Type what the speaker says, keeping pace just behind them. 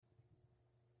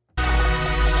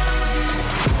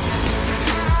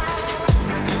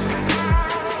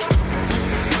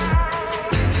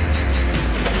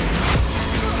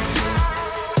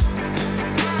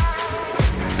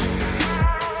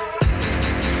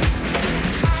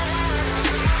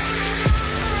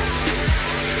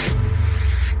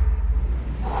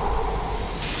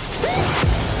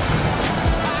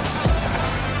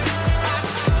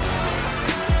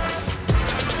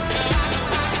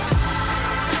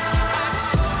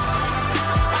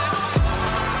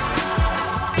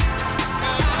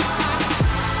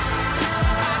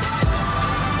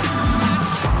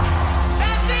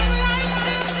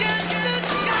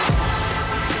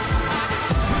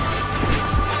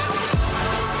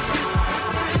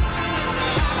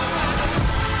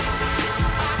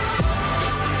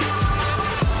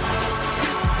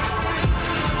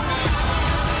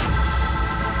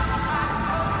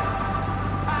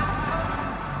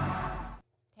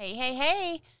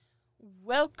Hey.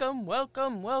 Welcome.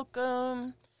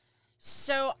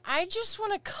 So I just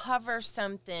want to cover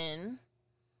something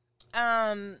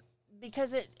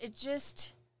because it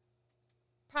just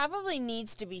probably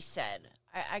needs to be said.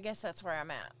 I guess that's where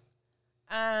I'm at.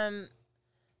 I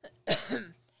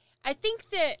think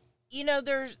that,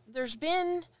 there's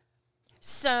been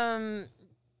some...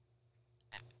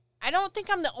 I don't think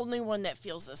I'm the only one that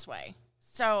feels this way.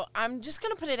 So I'm just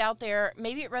going to put it out there.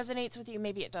 Maybe it resonates with you,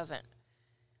 maybe it doesn't.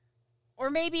 Or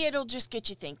maybe it'll just get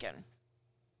you thinking.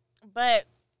 But,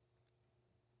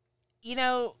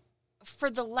 for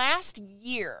the last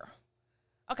year,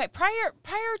 okay, prior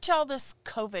to all this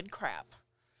COVID crap,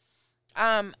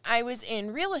 I was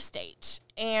in real estate.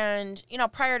 And,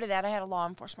 prior to that, I had a law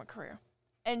enforcement career.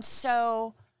 And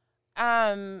so,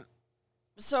 real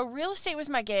estate was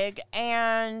my gig.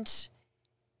 And,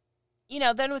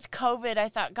 then with COVID, I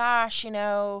thought, gosh,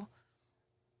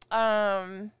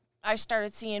 I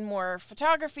started seeing more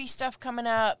photography stuff coming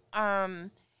up.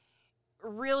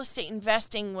 Real estate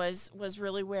investing was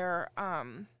really where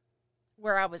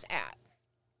I was at.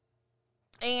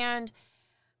 And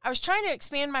I was trying to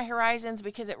expand my horizons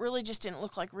because it really just didn't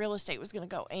look like real estate was going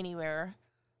to go anywhere.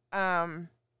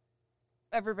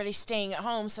 Everybody's staying at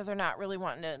home, so they're not really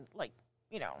wanting to,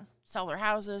 sell their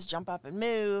houses, jump up and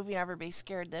move. Everybody's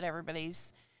scared that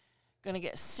everybody's going to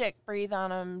get sick, breathe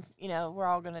on them, we're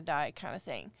all going to die kind of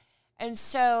thing. And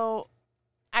so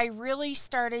I really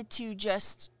started to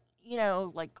just,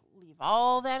 leave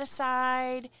all that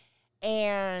aside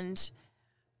and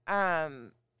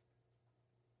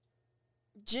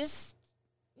just,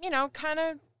 kind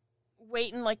of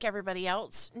waiting like everybody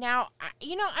else. Now,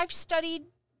 I've studied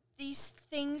these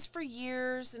things for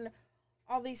years and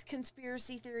all these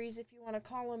conspiracy theories, if you want to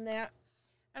call them that.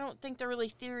 I don't think they're really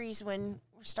theories when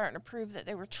we're starting to prove that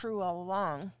they were true all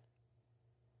along.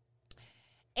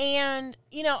 And,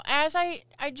 as I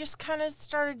just kind of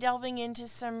started delving into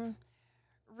some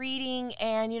reading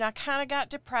and, I kind of got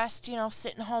depressed,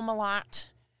 sitting home a lot.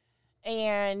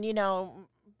 And,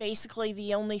 basically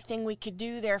the only thing we could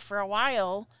do there for a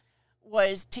while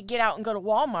was to get out and go to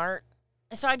Walmart.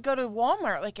 And so I'd go to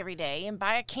Walmart like every day and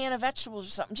buy a can of vegetables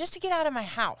or something just to get out of my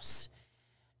house.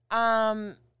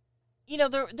 There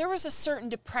was a certain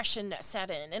depression that set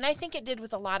in, and I think it did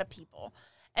with a lot of people.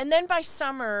 And then by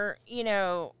summer,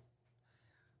 a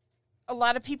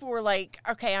lot of people were like,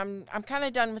 okay, I'm kind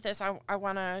of done with this. I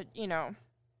want to,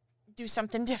 do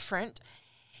something different.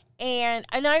 And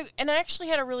I actually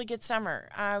had a really good summer.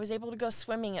 I was able to go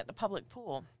swimming at the public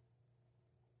pool.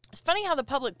 It's funny how the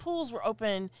public pools were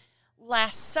open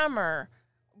last summer,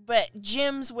 but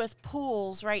gyms with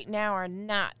pools right now are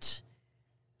not,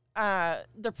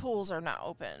 their pools are not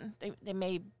open. They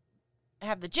may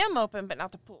have the gym open, but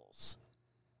not the pools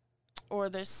or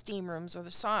the steam rooms or the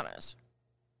saunas.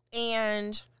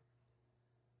 And,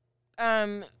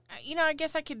 I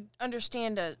guess I could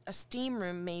understand a steam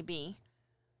room maybe.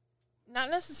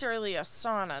 Not necessarily a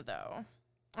sauna, though.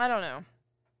 I don't know.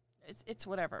 It's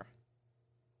whatever.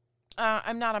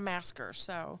 I'm not a masker,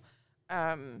 so,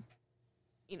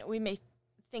 we may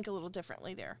think a little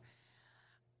differently there.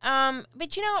 But,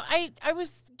 I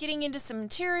was getting into some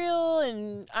material,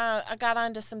 and I got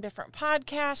onto some different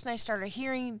podcasts, and I started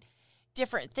hearing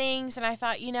different things, and I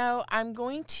thought, I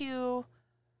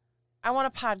want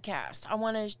a podcast. I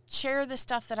want to share the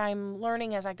stuff that I'm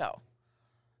learning as I go.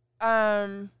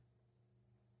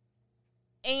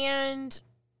 And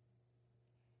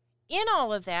in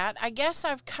all of that, I guess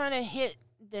I've kind of hit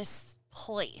this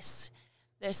place.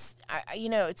 It's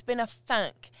been a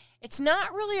funk. It's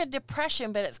not really a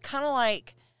depression, but it's kind of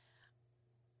like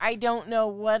I don't know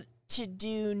what to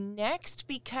do next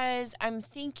because I'm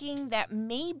thinking that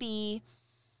maybe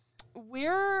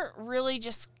we're really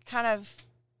just kind of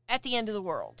at the end of the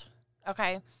world,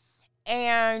 okay?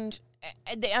 And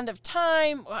at the end of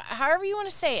time, however you want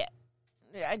to say it.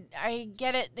 I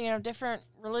get it, different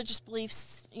religious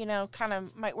beliefs, kind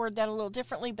of might word that a little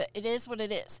differently, but it is what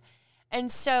it is. And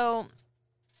so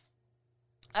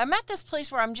I'm at this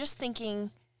place where I'm just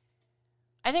thinking,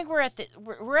 I think we're at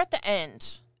the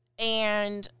end,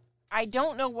 and I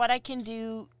don't know what I can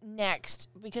do next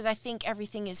because I think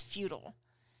everything is futile.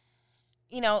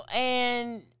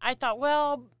 And I thought,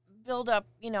 well, build up,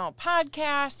 a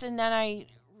podcast, and then I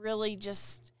really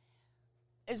just,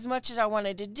 as much as I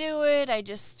wanted to do it, I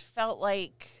just felt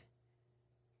like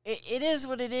it is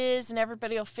what it is, and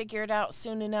everybody will figure it out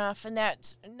soon enough, and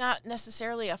that's not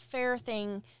necessarily a fair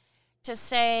thing to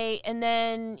say. And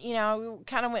then, we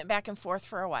kind of went back and forth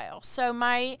for a while. So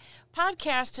my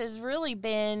podcast has really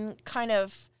been kind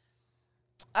of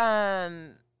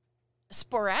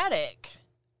sporadic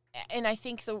and I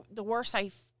think the worse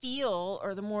I feel,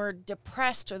 or the more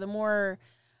depressed, or the more,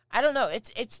 I don't know,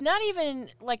 it's not even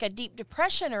like a deep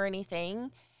depression or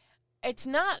anything. It's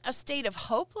not a state of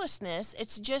hopelessness.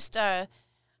 It's just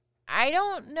I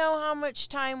don't know how much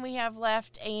time we have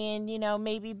left, and,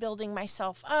 maybe building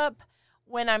myself up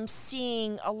when I'm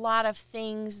seeing a lot of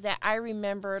things that I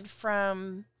remembered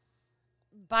from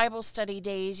Bible study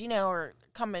days, are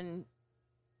coming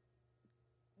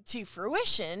to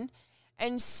fruition.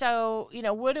 And so,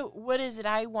 what is it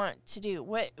I want to do?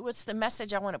 What's the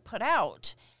message I want to put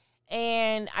out?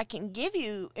 And I can give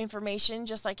you information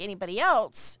just like anybody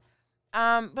else.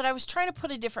 But I was trying to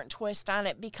put a different twist on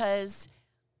it, because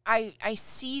I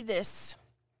see this,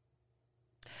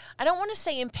 I don't want to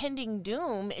say impending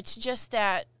doom. It's just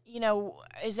that,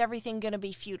 is everything going to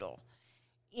be futile?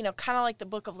 Kind of like the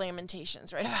Book of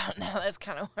Lamentations right about now. That's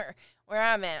kind of where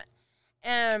I'm at.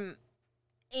 And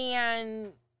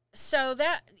so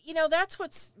that, that's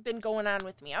what's been going on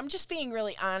with me. I'm just being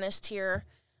really honest here.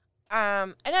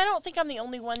 And I don't think I'm the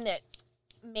only one that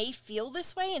may feel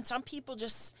this way. And some people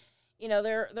just,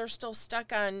 they're still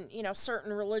stuck on,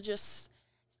 certain religious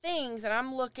things, and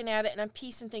I'm looking at it and I'm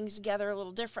piecing things together a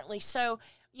little differently. So,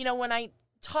 when I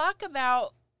talk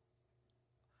about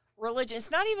religion, it's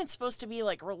not even supposed to be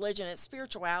like religion, it's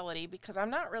spirituality, because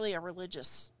I'm not really a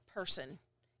religious person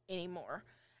anymore.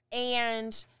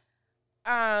 And,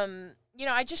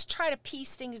 I just try to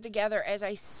piece things together as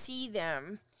I see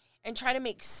them and try to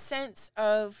make sense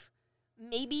of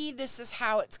maybe this is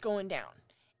how it's going down.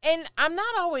 And I'm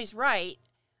not always right,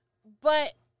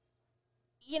 but,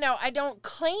 I don't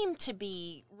claim to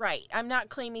be right. I'm not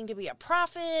claiming to be a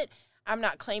prophet. I'm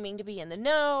not claiming to be in the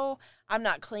know. I'm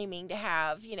not claiming to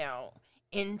have,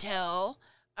 intel.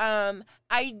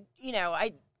 I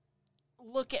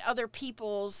look at other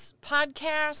people's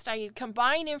podcasts. I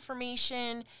combine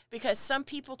information, because some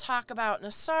people talk about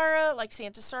NESARA, like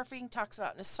Santa Surfing talks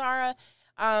about NESARA.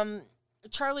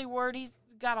 Charlie Ward, he's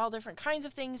got all different kinds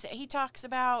of things that he talks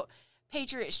about.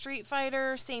 Patriot Street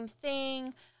Fighter, same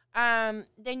thing.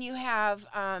 Then you have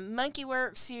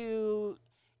Monkeyworks, who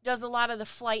does a lot of the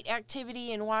flight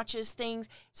activity and watches things.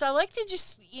 So I like to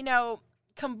just,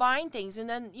 combine things. And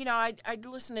then, I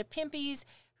listen to Pimpy's,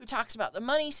 who talks about the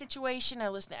money situation. I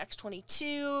listen to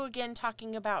X22, again,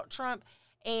 talking about Trump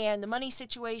and the money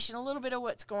situation, a little bit of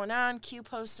what's going on,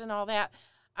 Q-Post and all that.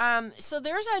 So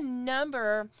there's a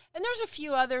number, and there's a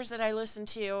few others that I listen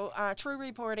to, True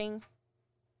Reporting.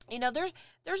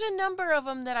 There's a number of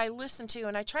them that I listen to,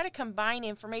 and I try to combine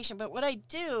information. But what I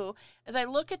do is I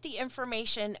look at the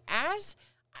information as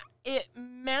it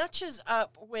matches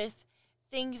up with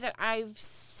things that I've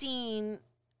seen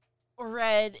or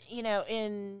read,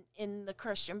 in the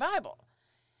Christian Bible.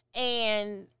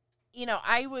 And,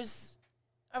 I was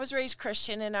raised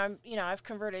Christian, and I've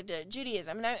converted to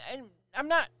Judaism, and I'm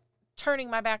not turning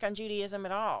my back on Judaism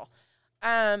at all.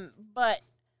 But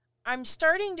I'm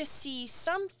starting to see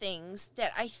some things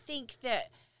that I think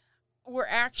that were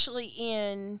actually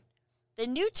in the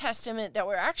New Testament that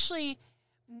were actually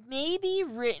maybe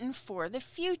written for the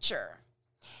future.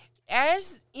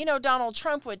 As, Donald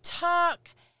Trump would talk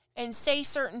and say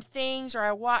certain things, or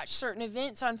I watch certain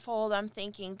events unfold, I'm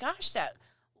thinking, gosh, that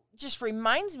just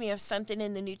reminds me of something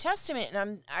in the New Testament.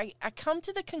 And I come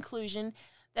to the conclusion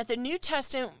that the New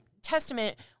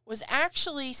Testament was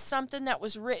actually something that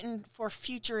was written for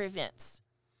future events.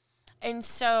 And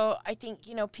so I think,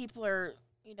 people are,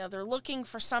 they're looking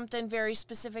for something very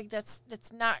specific that's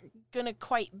not going to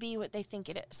quite be what they think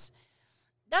it is.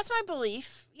 That's my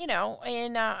belief,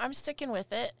 and I'm sticking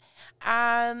with it.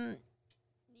 I'm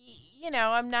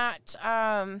not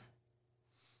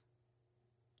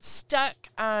stuck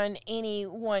on any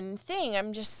one thing.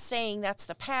 I'm just saying that's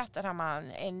the path that I'm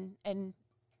on, and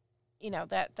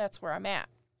that's where I'm at.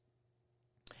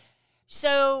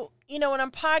 So, when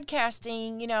I'm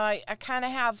podcasting, I kind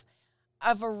of have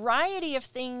a variety of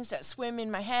things that swim in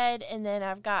my head, and then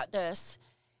I've got this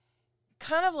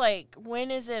kind of like,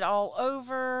 when is it all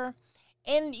over?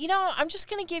 And, I'm just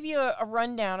going to give you a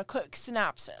rundown, a quick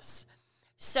synopsis.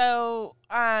 So,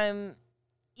 a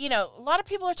lot of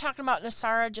people are talking about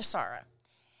NESARA GESARA.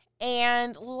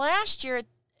 And last year,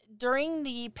 during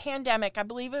the pandemic, I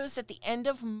believe it was at the end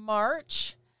of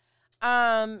March,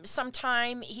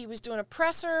 sometime he was doing a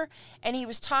presser, and he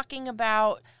was talking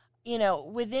about,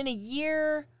 within a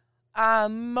year,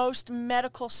 most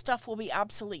medical stuff will be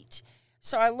obsolete.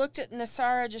 So I looked at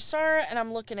NESARA GESARA, and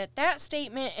I'm looking at that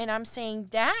statement, and I'm saying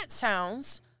that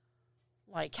sounds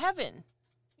like heaven.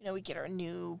 We get our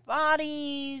new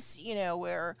bodies,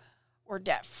 we're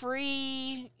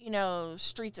debt-free,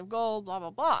 streets of gold, blah, blah,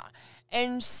 blah.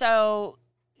 And so,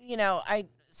 I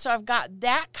so I've got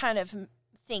that kind of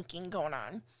thinking going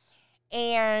on.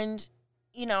 And,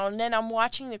 and then I'm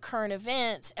watching the current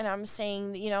events, and I'm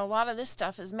saying, a lot of this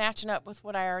stuff is matching up with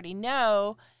what I already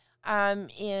know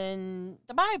in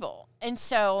the Bible. And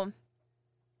so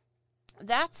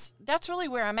that's really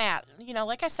where I'm at.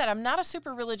 Like I said, I'm not a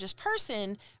super religious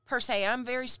person per se. I'm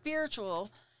very spiritual,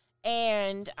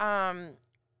 and that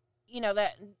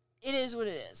it is what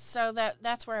it is. So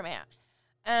that's where I'm at.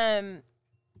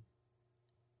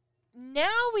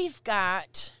 Now we've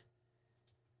got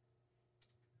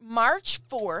March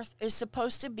 4th is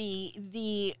supposed to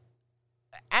be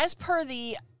as per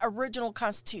the original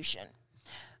Constitution,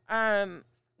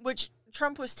 which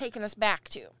Trump was taking us back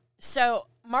to. So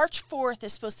March 4th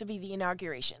is supposed to be the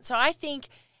inauguration. So I think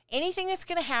anything that's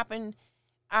going to happen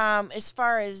as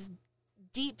far as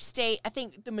deep state, I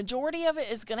think the majority of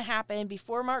it is going to happen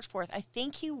before March 4th. I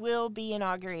think he will be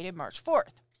inaugurated March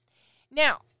 4th.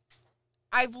 Now,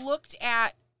 I've looked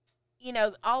at,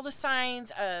 all the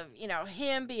signs of,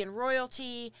 him being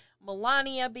royalty,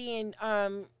 Melania being,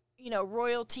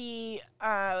 royalty,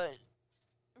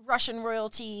 Russian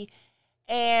royalty,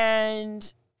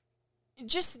 and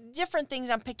just different things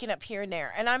I'm picking up here and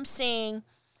there. And I'm saying,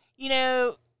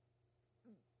 Donald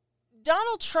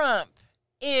Trump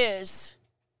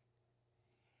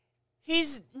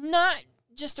he's not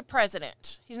just a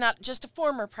president. He's not just a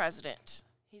former president.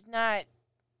 He's not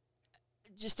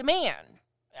just a man.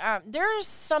 There's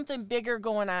something bigger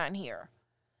going on here.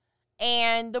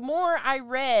 And the more I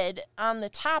read on the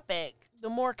topic, the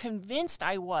more convinced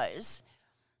I was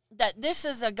that this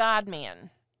is a God-man.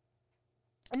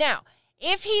 Now,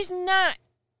 if he's not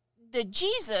the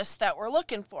Jesus that we're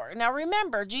looking for, now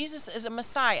remember, Jesus is a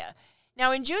Messiah.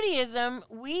 Now, in Judaism,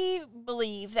 we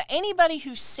believe that anybody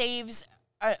who saves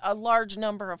a large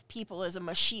number of people is a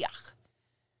Mashiach.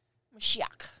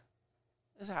 Mashiach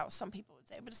is how some people would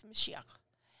say, but it's Mashiach.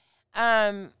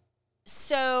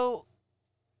 So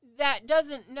that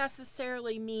doesn't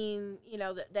necessarily mean,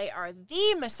 that they are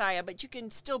the Messiah, but you can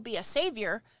still be a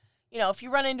savior. If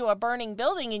you run into a burning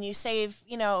building and you save,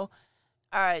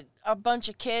 a bunch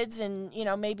of kids and,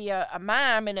 maybe a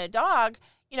mom and a dog,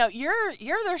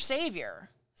 you're their savior.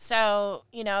 So,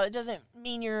 it doesn't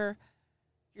mean you're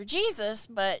Jesus,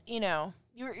 but,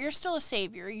 you're still a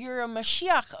savior. You're a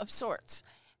Mashiach of sorts.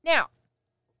 Now,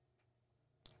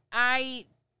 I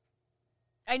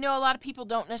know a lot of people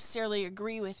don't necessarily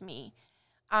agree with me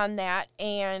on that.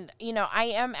 And, I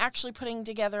am actually putting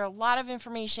together a lot of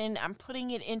information. I'm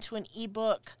putting it into an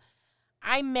ebook.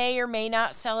 I may or may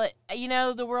not sell it.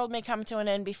 The world may come to an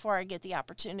end before I get the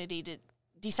opportunity to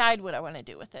decide what I want to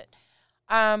do with it.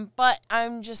 But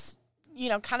I'm just,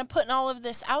 kind of putting all of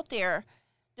this out there.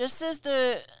 This is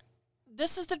the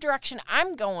direction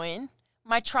I'm going.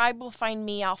 My tribe will find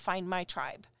me. I'll find my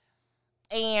tribe.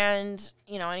 And,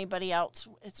 anybody else,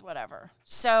 it's whatever.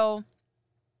 So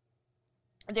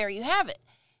there you have it.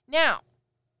 Now,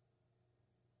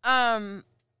 I'm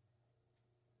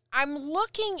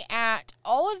looking at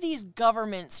all of these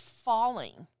governments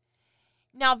falling.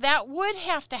 Now, that would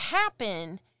have to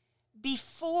happen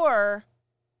before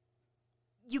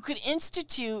you could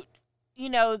institute,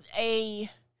 a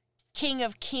King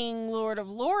of Kings, Lord of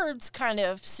Lords kind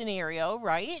of scenario,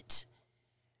 right?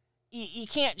 You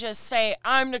can't just say,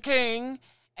 I'm the king,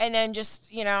 and then just,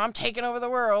 I'm taking over the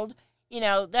world.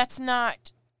 That's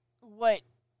not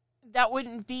that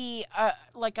wouldn't be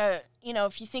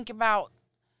if you think about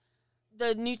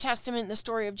the New Testament and the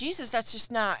story of Jesus, that's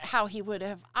just not how he would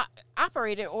have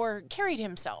operated or carried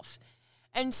himself.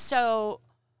 And so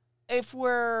if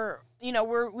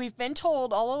we've been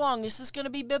told all along, this is going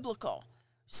to be biblical.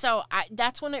 So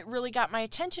that's when it really got my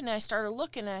attention, and I started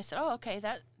looking, and I said, oh, okay,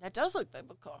 that does look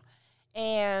biblical.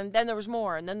 And then there was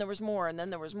more, and then there was more, and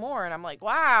then there was more. And I'm like,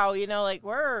 wow,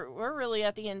 we're really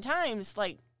at the end times,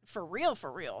 like, for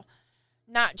real.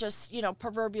 Not just,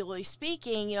 proverbially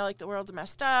speaking, like the world's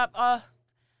messed up.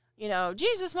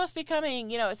 Jesus must be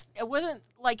coming. It wasn't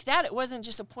like that. It wasn't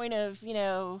just a point of,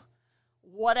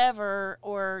 whatever,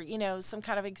 or, some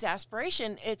kind of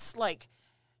exasperation. It's like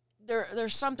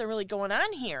there's something really going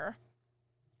on here.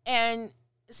 And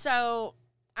so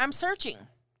I'm searching.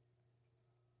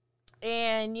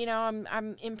 And,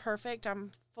 I'm imperfect.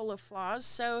 I'm full of flaws.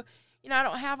 So, I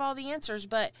don't have all the answers,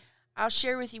 but I'll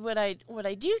share with you what I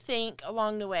do think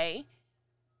along the way.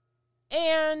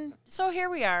 And so here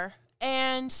we are.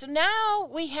 And so now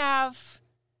we have,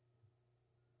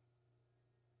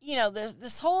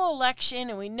 this whole election,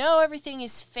 and we know everything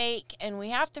is fake, and we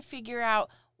have to figure out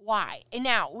why. And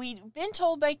now we've been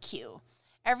told by Q,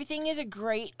 everything is a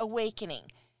great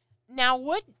awakening. Now,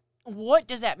 what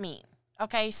does that mean?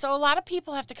 Okay, so a lot of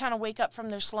people have to kind of wake up from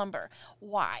their slumber.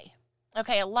 Why?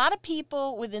 Okay, a lot of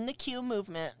people within the Q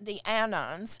movement, the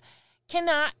Anons,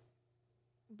 cannot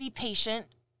be patient.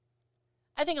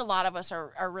 I think a lot of us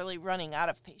are really running out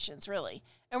of patience, really.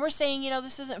 And we're saying,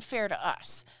 this isn't fair to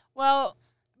us. Well,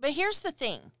 but here's the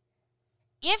thing.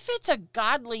 If it's a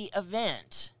godly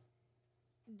event,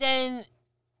 then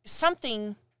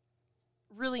something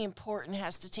really important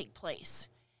has to take place.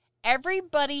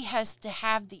 Everybody has to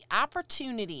have the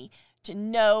opportunity to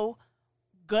know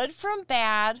good from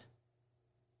bad,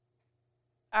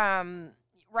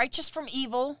 righteous from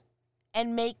evil,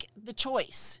 and make the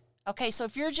choice. Okay, so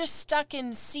if you're just stuck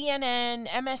in CNN,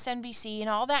 MSNBC, and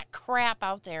all that crap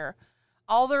out there,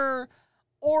 all their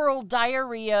oral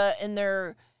diarrhea and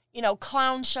their,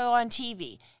 clown show on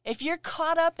TV, if you're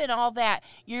caught up in all that,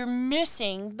 you're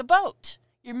missing the boat.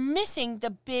 You're missing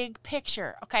the big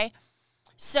picture, okay?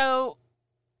 So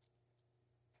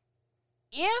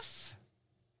if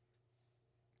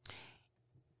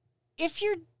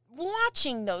you're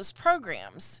watching those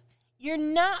programs, you're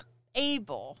not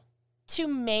able to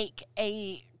make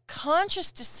a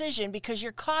conscious decision because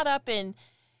you're caught up in,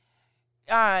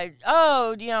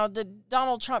 the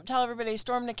Donald Trump tell everybody to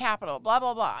storm the Capitol, blah,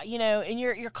 blah, blah, and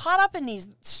you're caught up in these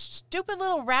stupid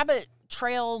little rabbit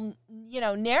trail,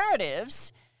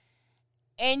 narratives,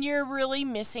 and you're really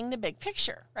missing the big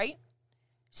picture, right?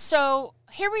 So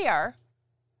here we are.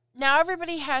 Now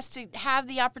everybody has to have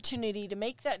the opportunity to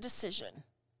make that decision.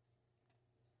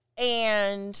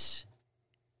 And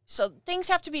so things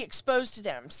have to be exposed to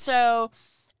them. So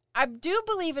I do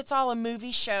believe it's all a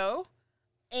movie show,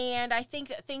 and I think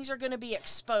that things are going to be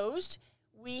exposed.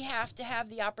 We have to have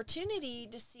the opportunity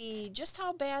to see just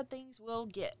how bad things will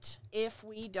get if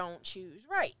we don't choose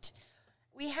right.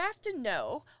 We have to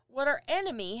know what our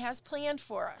enemy has planned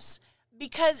for us.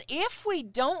 Because if we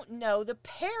don't know the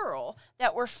peril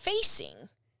that we're facing,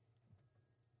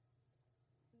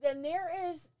 then there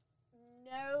is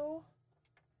no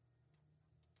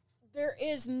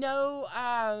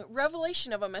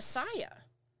revelation of a Messiah.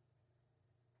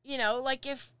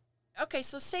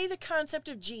 So say the concept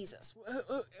of Jesus,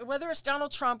 whether it's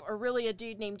Donald Trump or really a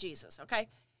dude named Jesus, okay?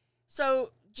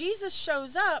 So Jesus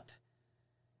shows up,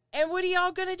 and what are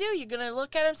y'all going to do? You're going to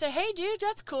look at him and say, hey, dude,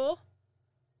 that's cool.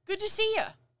 Good to see you.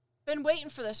 Been waiting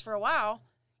for this for a while.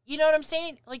 You know what I'm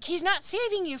saying? Like, he's not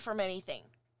saving you from anything.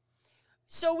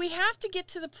 So we have to get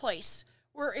to the place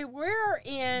where we're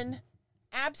in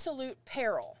absolute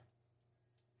peril.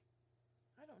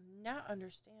 I do not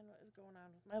understand what is going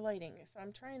on with my lighting. So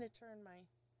I'm trying to turn my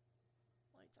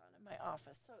lights on in my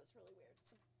office. So it's really weird.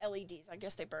 Some LEDs. I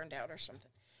guess they burned out or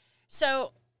something.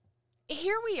 So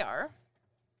here we are.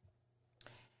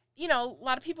 A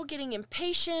lot of people getting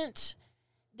impatient.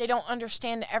 They don't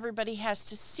understand that everybody has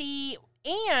to see.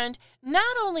 And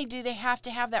not only do they have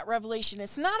to have that revelation,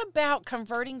 it's not about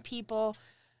converting people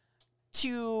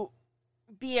to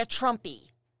be a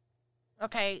Trumpy.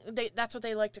 Okay? That's what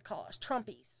they like to call us,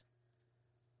 Trumpies.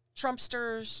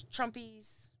 Trumpsters,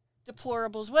 Trumpies,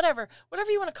 deplorables, whatever.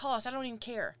 Whatever you want to call us, I don't even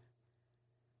care.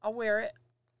 I'll wear it.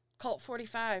 Cult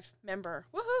 45 member.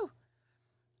 Woohoo!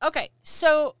 Okay,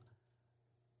 so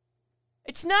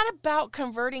it's not about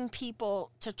converting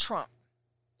people to Trump.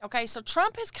 Okay, so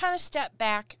Trump has kind of stepped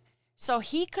back so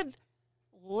he could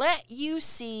let you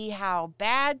see how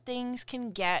bad things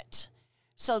can get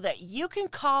so that you can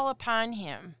call upon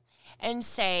him and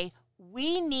say,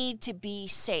 we need to be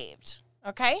saved.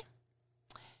 Okay?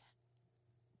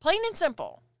 Plain and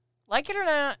simple. Like it or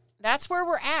not, that's where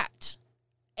we're at.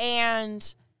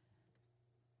 And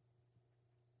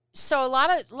so a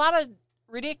lot of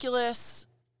ridiculous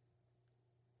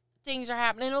things are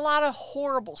happening. A lot of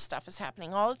horrible stuff is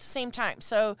happening all at the same time.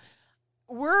 So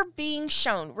we're being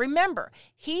shown. Remember,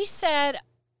 he said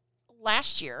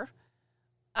last year,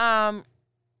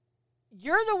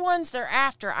 you're the ones they're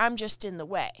after. I'm just in the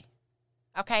way.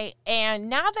 Okay? And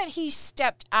now that he's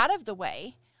stepped out of the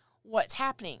way, what's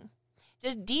happening?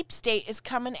 The deep state is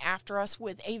coming after us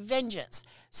with a vengeance.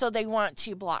 So they want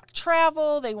to block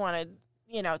travel. They want to,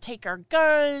 take our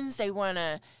guns. They want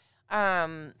to,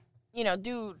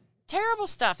 do terrible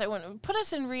stuff. They want to put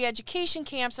us in re-education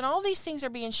camps, and all these things are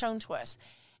being shown to us.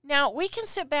 Now, we can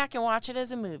sit back and watch it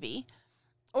as a movie,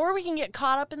 or we can get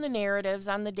caught up in the narratives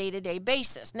on the day-to-day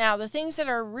basis. Now, the things that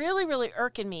are really, really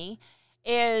irking me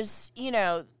is,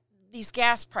 these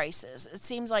gas prices. It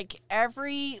seems like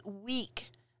every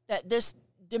week that this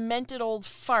demented old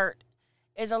fart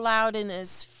is allowed in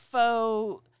his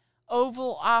faux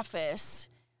Oval Office,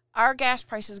 our gas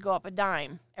prices go up a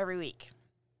dime every week.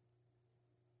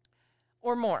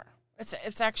 Or more.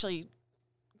 It's actually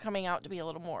coming out to be a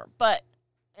little more. But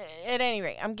at any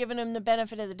rate, I'm giving him the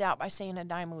benefit of the doubt by saying a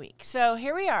dime a week. So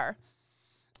here we are.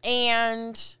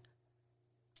 And,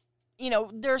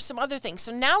 there's some other things.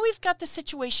 So now we've got the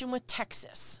situation with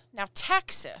Texas. Now,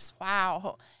 Texas,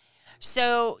 wow.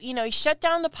 So, he shut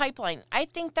down the pipeline. I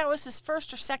think that was his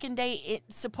first or second day,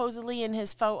 supposedly in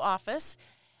his faux office.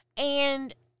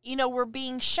 And, we're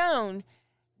being shown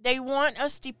they want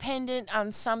us dependent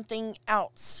on something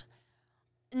else.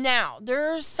 Now,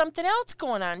 there's something else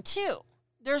going on, too.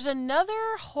 There's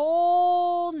another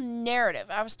whole narrative.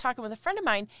 I was talking with a friend of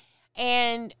mine,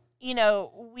 and,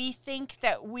 we think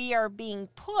that we are being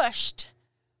pushed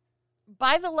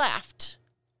by the left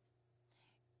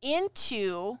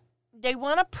into, they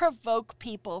want to provoke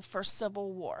people for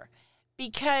civil war,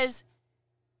 because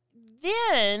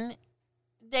then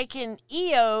they can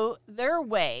EO their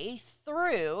way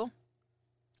through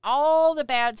all the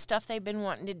bad stuff they've been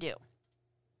wanting to do.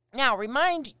 Now,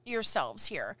 remind yourselves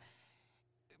here,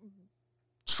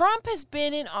 Trump has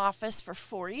been in office for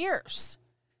 4 years.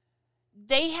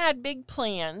 They had big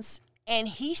plans, and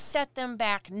he set them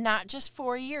back not just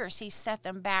 4 years. He set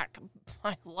them back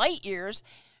by light years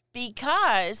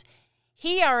because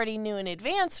he already knew in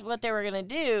advance what they were going to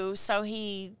do, so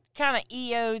he kind of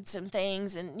EO'd some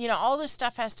things, and, all this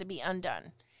stuff has to be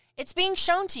undone. It's being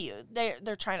shown to you.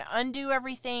 They're trying to undo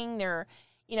everything. They're,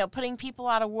 putting people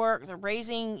out of work. They're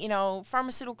raising,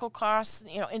 pharmaceutical costs,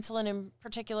 insulin in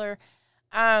particular.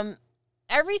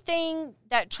 Everything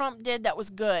that Trump did that was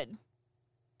good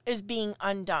is being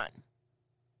undone.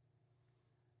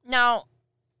 Now,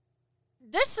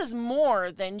 this is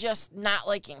more than just not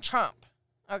liking Trump.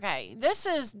 Okay, this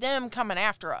is them coming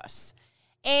after us.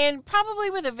 And probably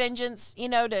with a vengeance,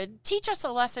 to teach us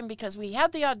a lesson because we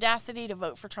had the audacity to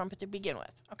vote for Trump to begin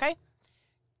with. Okay?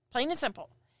 Plain and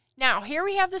simple. Now, here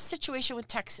we have this situation with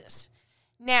Texas.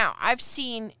 Now, I've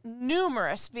seen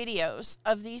numerous videos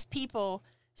of these people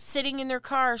sitting in their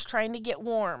cars trying to get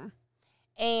warm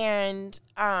and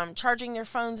charging their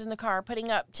phones in the car, putting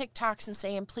up TikToks and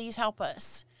saying, please help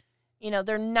us.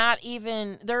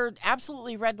 They're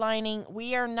absolutely redlining.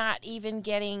 We are not even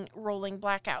getting rolling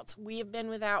blackouts. We have been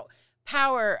without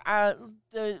power.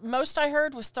 The most I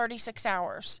heard was 36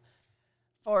 hours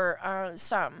for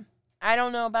some. I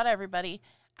don't know about everybody.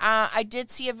 I did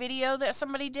see a video that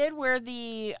somebody did where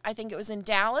I think it was in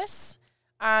Dallas,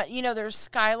 their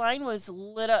skyline was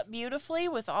lit up beautifully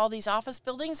with all these office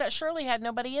buildings that surely had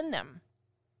nobody in them.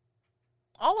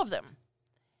 All of them.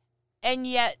 And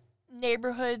yet,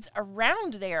 neighborhoods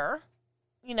around there,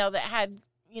 that had,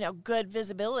 good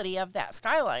visibility of that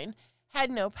skyline,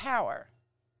 had no power.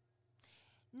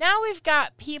 Now we've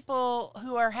got people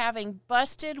who are having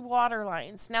busted water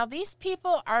lines. Now, these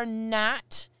people are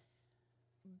not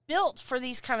built for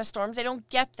these kind of storms. They don't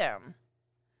get them.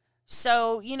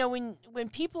 So, when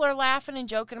people are laughing and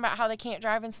joking about how they can't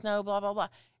drive in snow, blah, blah, blah,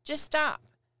 just stop.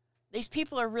 These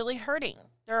people are really hurting.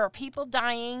 There are people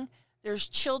dying. There's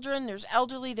children, there's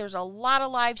elderly, there's a lot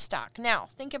of livestock. Now,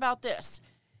 think about this.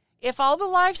 If all the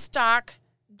livestock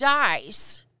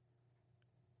dies,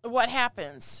 what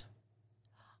happens?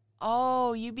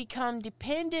 Oh, you become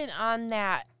dependent on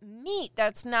that meat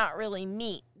that's not really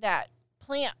meat, that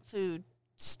plant food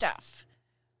stuff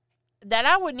that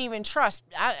I wouldn't even trust.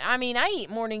 I mean, I eat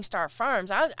Morningstar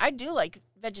Farms. I do like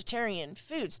vegetarian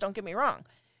foods, don't get me wrong.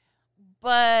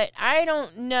 But I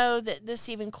don't know that this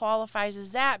even qualifies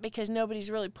as that because nobody's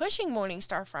really pushing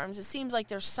Morningstar Farms. It seems like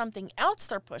there's something else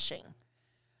they're pushing.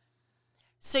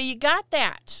 So you got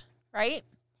that, right?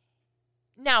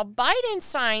 Now, Biden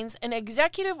signs an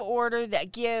executive order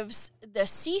that gives the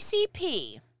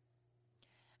CCP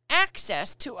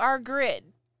access to our grid.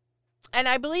 And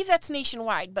I believe that's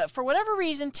nationwide, but for whatever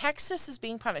reason, Texas is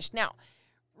being punished. Now,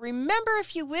 remember,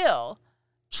 if you will,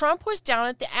 Trump was down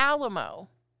at the Alamo.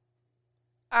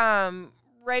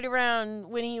 Right around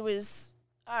when he was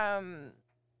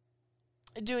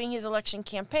doing his election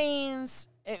campaigns.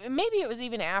 Maybe it was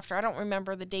even after. I don't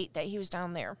remember the date that he was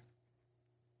down there.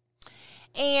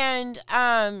 And,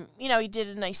 he did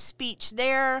a nice speech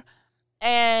there.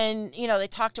 And, they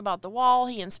talked about the wall.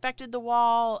 He inspected the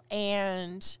wall.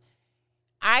 And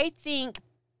I think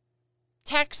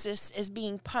Texas is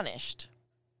being punished.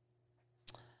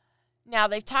 Now,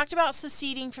 they've talked about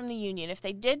seceding from the Union. If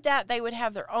they did that, they would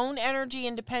have their own energy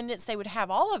independence. They would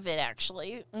have all of it,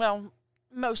 actually. Well,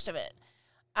 most of it.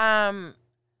 And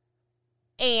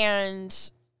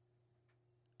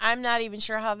I'm not even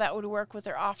sure how that would work with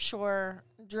their offshore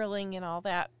drilling and all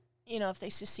that, if they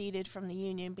seceded from the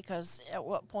Union, because at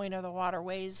what point are the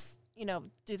waterways,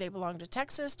 do they belong to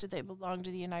Texas? Do they belong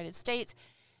to the United States?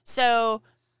 So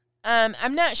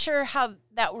I'm not sure how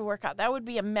that would work out. That would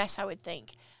be a mess, I would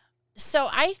think. So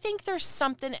I think there's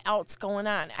something else going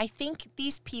on. I think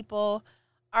these people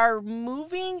are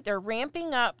moving, they're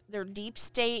ramping up their deep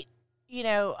state,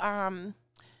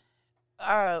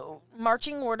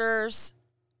 marching orders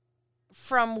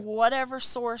from whatever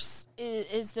source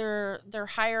is their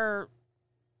higher,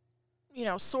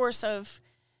 source of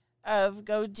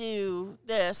go do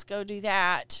this, go do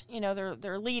that,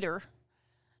 their leader.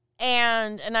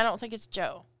 And I don't think it's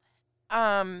Joe.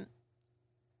 But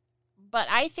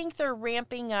I think they're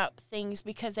ramping up things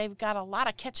because they've got a lot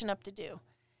of catching up to do.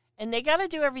 And they got to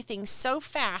do everything so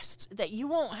fast that you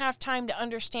won't have time to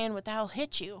understand what the hell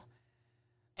hit you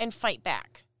and fight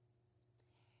back.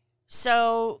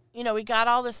 So, we got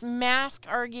all this mask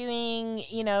arguing,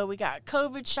 we got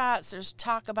COVID shots. There's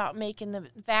talk about making the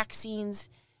vaccines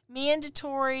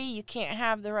mandatory. You can't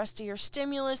have the rest of your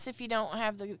stimulus if you don't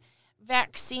have the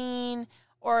vaccine,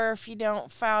 or if you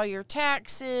don't file your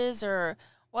taxes, or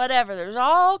whatever. There's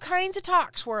all kinds of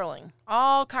talk swirling,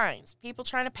 all kinds. People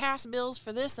trying to pass bills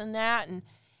for this and that, and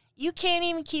you can't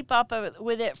even keep up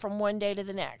with it from one day to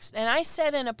the next. And I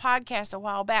said in a podcast a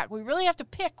while back, we really have to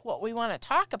pick what we want to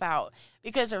talk about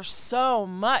because there's so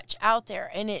much out there,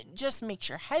 and it just makes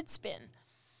your head spin.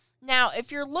 Now,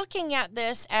 if you're looking at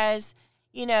this as,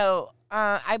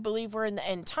 I believe we're in the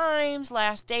end times,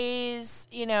 last days,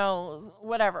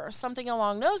 whatever, something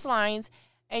along those lines,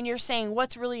 and you're saying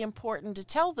what's really important to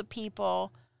tell the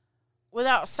people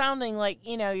without sounding like,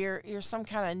 you're some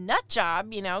kind of nut job,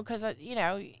 because, you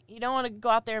don't want to go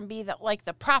out there and be like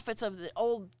the prophets of the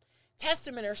Old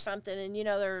Testament or something, and,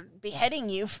 they're beheading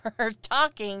you for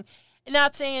talking. And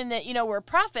not saying that, we're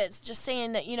prophets, just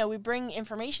saying that, we bring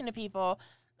information to people,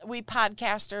 we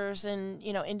podcasters and,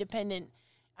 independent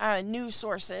news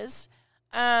sources.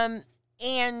 And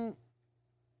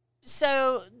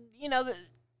so,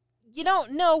 you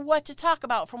don't know what to talk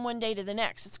about from one day to the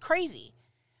next. It's crazy.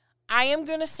 I am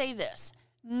going to say this.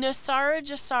 NESARA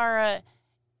GESARA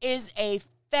is a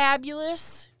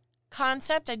fabulous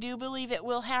concept. I do believe it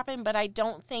will happen, but I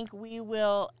don't think we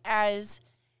will, as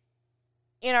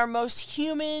in our most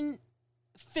human,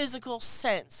 physical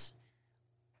sense,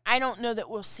 I don't know that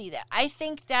we'll see that. I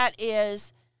think that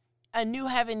is a new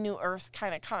heaven, new earth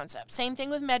kind of concept. Same thing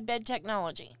with medbed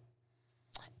technology.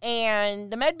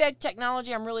 And the medbed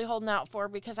technology I'm really holding out for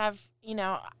because I've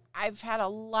had a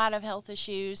lot of health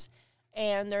issues,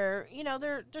 and they're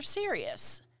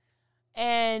serious.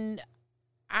 And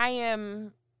I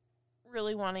am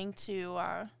really wanting to,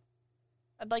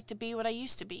 I'd like to be what I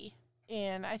used to be.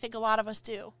 And I think a lot of us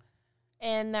do.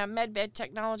 And that medbed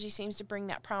technology seems to bring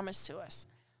that promise to us.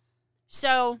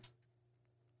 So,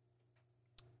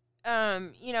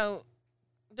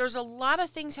 there's a lot of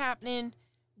things happening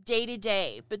day to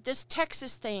day, but this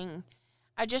Texas thing,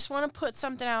 I just want to put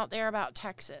something out there about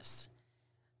Texas.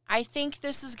 I think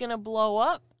this is going to blow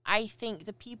up. I think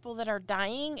the people that are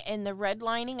dying and the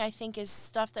redlining, I think, is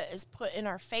stuff that is put in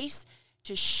our face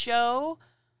to show,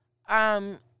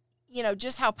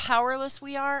 just how powerless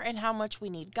we are and how much we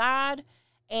need God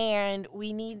and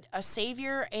we need a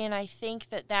savior. And I think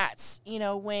that that's,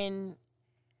 when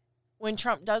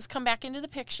Trump does come back into the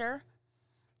picture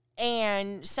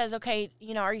and says, okay,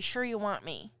 are you sure you want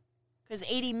me? Because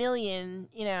 80 million,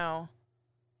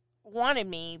 wanted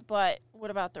me, but what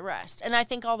about the rest? And I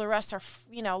think all the rest are,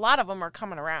 a lot of them are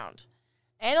coming around.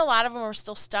 And a lot of them are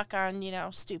still stuck on,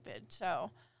 stupid.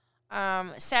 So,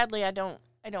 sadly, I don't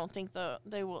think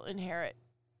they will inherit,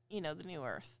 the new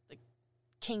earth, the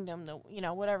kingdom,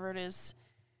 whatever it is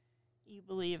you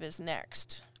believe is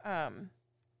next.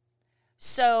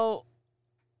 So,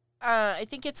 I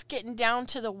think it's getting down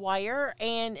to the wire,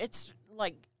 and it's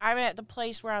like I'm at the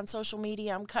place where on social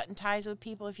media I'm cutting ties with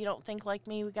people. If you don't think like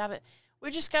me, we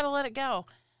just gotta let it go,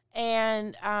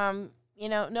 and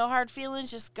no hard feelings,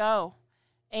 just go.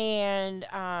 And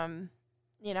I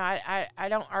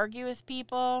don't argue with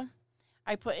people.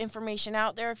 I put information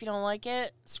out there. If you don't like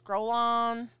it, scroll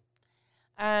on.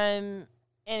 And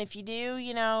if you do,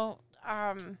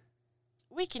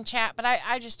 we can chat. But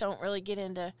I just don't really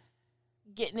getting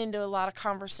into a lot of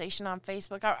conversation on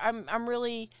Facebook. I'm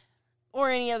really, or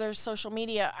any other social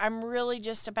media, I'm really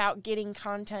just about getting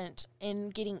content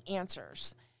and getting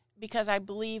answers, because I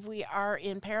believe we are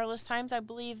in perilous times. I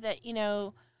believe that,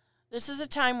 this is a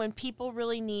time when people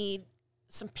really need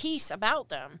some peace about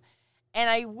them. And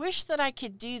I wish that I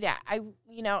could do that. I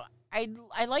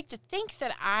like to think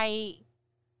that I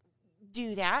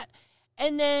do that.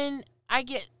 And then I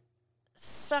get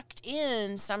sucked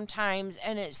in sometimes,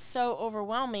 and it's so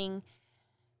overwhelming,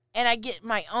 and I get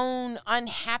my own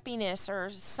unhappiness or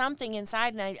something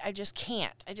inside, and I just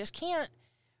can't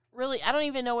really, I don't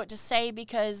even know what to say,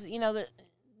 because the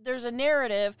there's a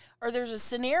narrative or there's a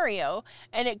scenario,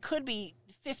 and it could be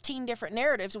 15 different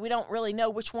narratives. We don't really know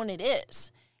which one it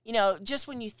is. Just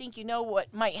when you think you know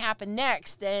what might happen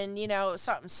next, then,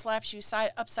 something slaps you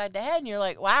upside the head and you're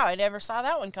like, wow, I never saw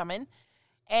that one coming.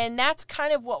 And that's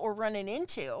kind of what we're running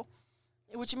into,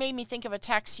 which made me think of a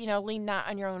text, lean not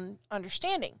on your own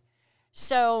understanding.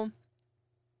 So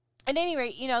at any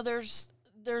rate,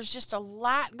 there's just a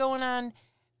lot going on.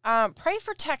 Pray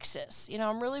for Texas.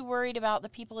 I'm really worried about the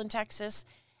people in Texas.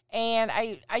 And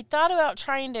I thought about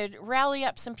trying to rally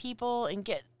up some people and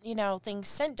get, things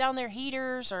sent down their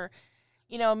heaters, or,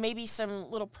 maybe some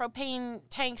little propane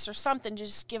tanks or something,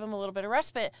 just give them a little bit of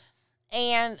respite.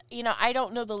 And, I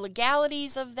don't know the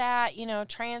legalities of that,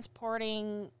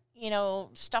 transporting,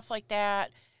 stuff like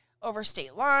that over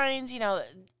state lines.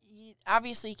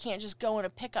 Obviously you can't just go in a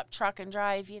pickup truck and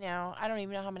drive, I don't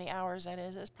even know how many hours that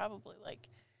is. It's probably like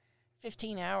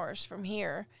 15 hours from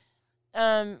here.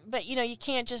 But, you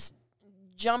can't just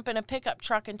jump in a pickup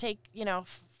truck and take,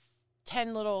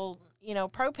 10 little,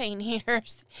 propane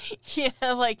heaters,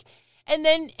 and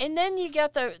then you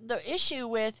got the issue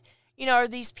with, are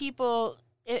these people,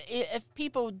 if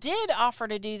people did offer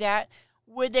to do that,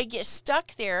 would they get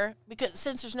stuck there? Because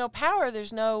since there's no power,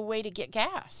 there's no way to get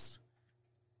gas.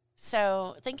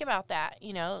 So think about that.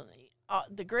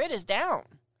 The grid is down.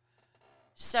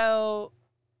 So,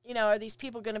 are these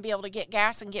people going to be able to get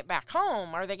gas and get back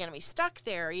home? Are they going to be stuck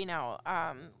there?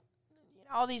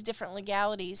 All these different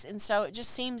legalities. And so it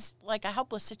just seems like a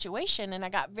helpless situation. And I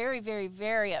got very, very,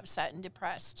 very upset and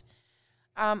depressed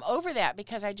over that,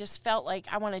 because I just felt like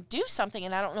I want to do something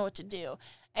and I don't know what to do.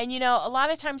 And, a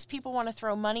lot of times people want to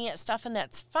throw money at stuff, and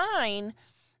that's fine.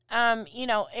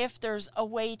 If there's a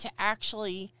way to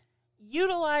actually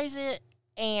utilize it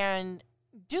and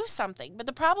do something. But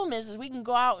the problem is we can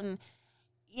go out and,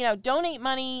 donate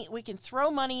money. We can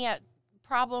throw money at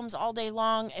problems all day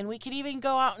long, and we could even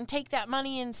go out and take that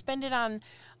money and spend it on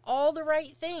all the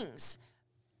right things.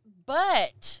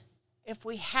 But if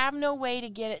we have no way to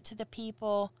get it to the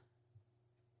people,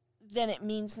 then it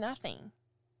means nothing.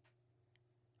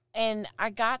 And I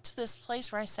got to this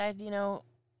place where I said,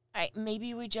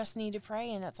 maybe we just need to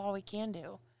pray, and that's all we can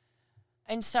do.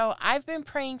 And so I've been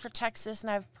praying for Texas, and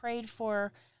I've prayed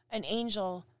for an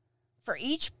angel for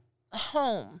each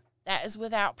home that is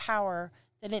without power,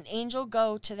 that an angel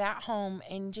go to that home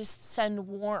and just send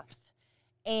warmth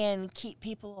and keep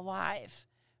people alive.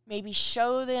 Maybe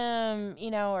show them,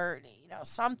 or,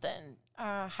 something,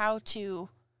 how to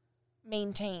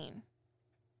maintain.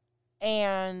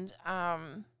 And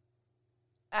beyond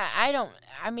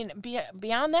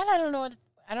that, I don't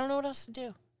know what else to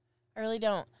do. I really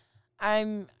don't.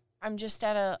 I'm just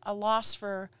at a loss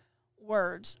for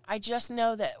words. I just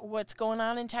know that what's going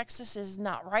on in Texas is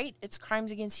not right. It's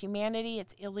crimes against humanity.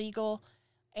 It's illegal.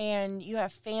 And you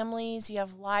have families, you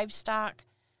have livestock,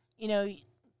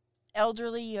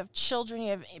 elderly, you have children,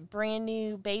 you have brand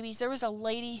new babies. There was a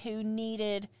lady who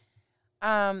needed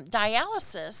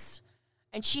dialysis,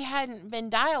 and she hadn't been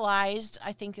dialyzed,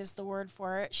 I think is the word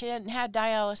for it. She hadn't had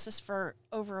dialysis for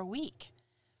over a week.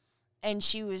 And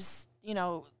she was,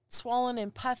 swollen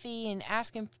and puffy and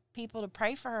asking people to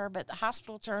pray for her, but the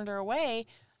hospital turned her away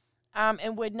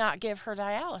and would not give her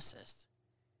dialysis.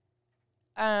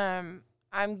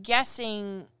 I'm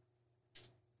guessing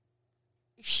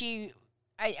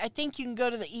I think you can go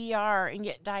to the ER and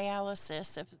get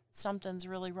dialysis if something's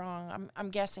really wrong. I'm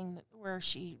guessing that where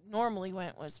she normally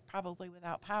went was probably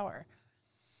without power.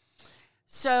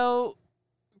 So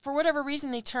for whatever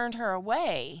reason, they turned her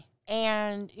away.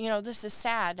 And, this is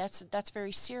sad. That's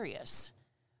very serious.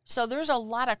 So there's a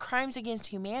lot of crimes against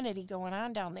humanity going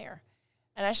on down there.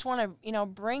 And I just want to,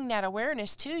 bring that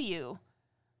awareness to you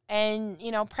and,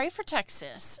 pray for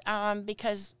Texas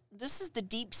because this is the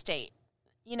deep state.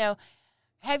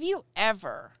 Have you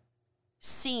ever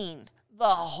seen the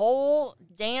whole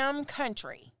damn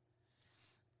country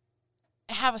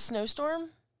have a snowstorm?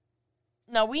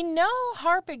 Now, we know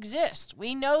HARP exists.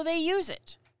 We know they use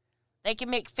it. They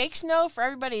can make fake snow for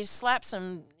everybody to slap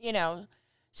some,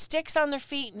 sticks on their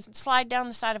feet and slide down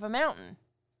the side of a mountain.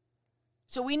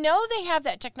 So we know they have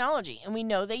that technology, and we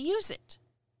know they use it.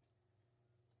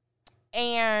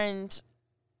 And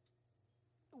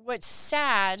what's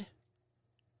sad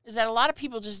is that a lot of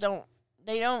people just don't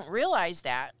realize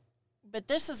that. But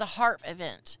this is a HARP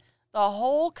event. The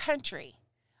whole country,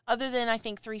 other than I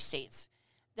think 3 states,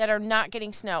 that are not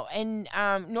getting snow. And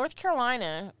North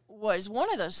Carolina was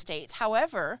one of those states.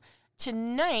 However,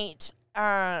 tonight,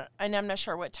 and I'm not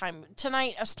sure what time,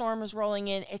 tonight a storm is rolling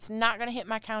in. It's not going to hit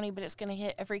my county, but it's going to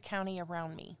hit every county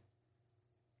around me.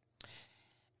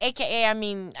 AKA, I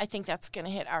mean, I think that's going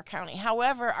to hit our county.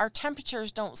 However, our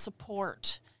temperatures don't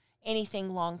support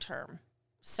anything long term.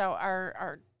 So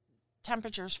our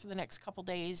temperatures for the next couple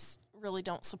days really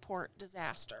don't support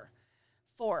disaster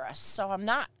for us. So I'm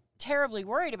not terribly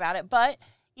worried about it. But,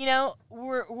 you know,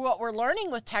 what we're learning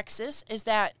with Texas is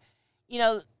that, you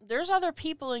know, there's other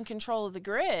people in control of the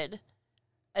grid,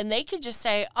 and they could just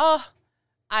say, oh,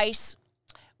 ice,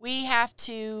 we have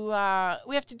to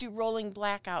do rolling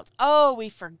blackouts. Oh, we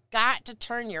forgot to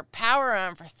turn your power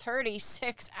on for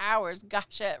 36 hours.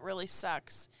 Gosh, that really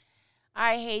sucks.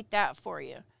 I hate that for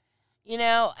you. You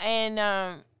know,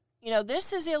 and, you know,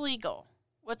 this is illegal.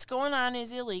 What's going on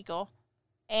is illegal.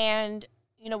 And,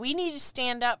 you know, we need to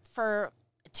stand up for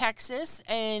Texas,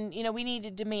 and, you know, we need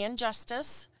to demand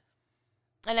justice.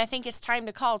 And I think it's time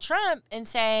to call Trump and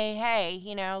say, hey,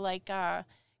 you know, like,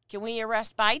 can we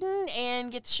arrest Biden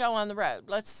and get the show on the road?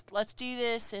 Let's do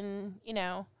this. And, you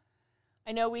know,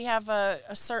 I know we have a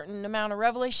certain amount of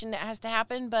revelation that has to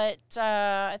happen, but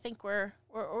I think we're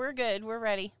good. We're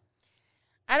ready.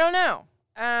 I don't know.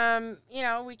 You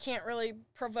know, we can't really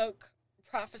provoke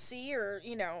prophecy or,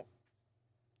 you know,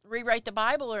 rewrite the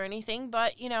Bible or anything,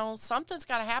 but, you know, something's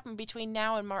got to happen between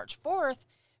now and March 4th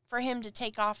for him to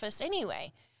take office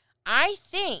anyway. I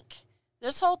think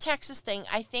this whole Texas thing,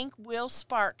 I think, will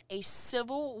spark a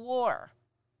civil war.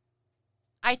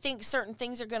 I think certain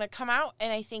things are going to come out,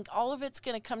 and I think all of it's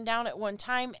going to come down at one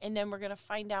time, and then we're going to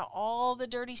find out all the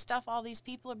dirty stuff all these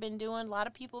people have been doing. A lot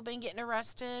of people have been getting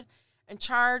arrested and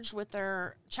charged with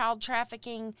their child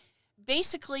trafficking.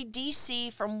 Basically, D.C.,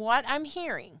 from what I'm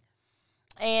hearing,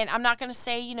 and I'm not going to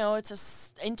say, you know, it's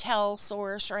a intel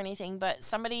source or anything, but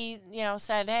somebody, you know,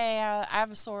 said, hey, I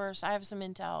have a source, I have some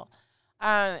intel.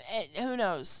 Who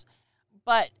knows?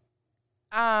 But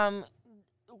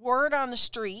word on the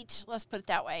street, let's put it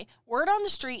that way, word on the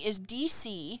street is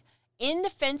D.C., in the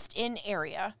fenced-in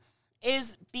area,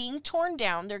 is being torn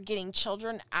down. They're getting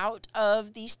children out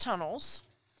of these tunnels.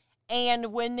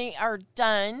 And when they are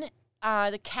done,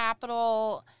 the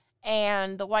Capitol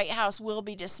and the White House will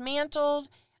be dismantled.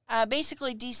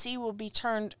 Basically, D.C. will be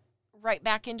turned right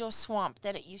back into a swamp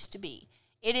that it used to be.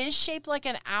 It is shaped like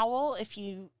an owl. If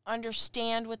you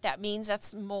understand what that means,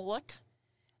 that's Moloch.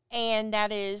 And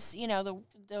that is, you know,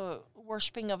 the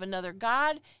worshiping of another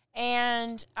god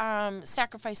and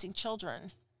sacrificing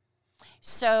children.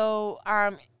 So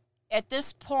at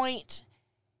this point,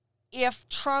 if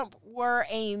Trump were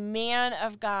a man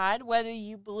of God, whether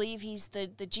you believe he's the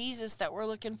Jesus that we're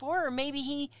looking for, or maybe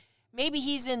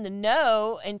he's in the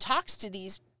know and talks to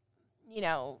these, you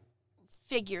know,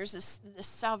 figures, this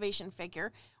salvation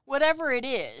figure, whatever it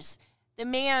is, the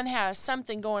man has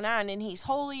something going on, and he's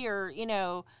holy, or, you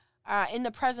know, in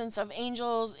the presence of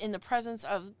angels, in the presence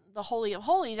of the Holy of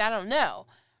Holies, I don't know.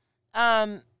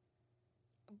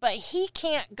 But he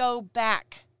can't go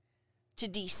back to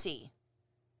D.C.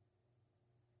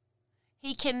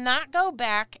 He cannot go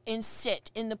back and sit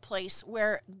in the place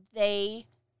where they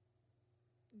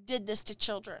did this to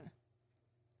children.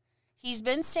 He's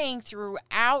been saying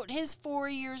throughout his 4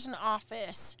 years in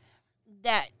office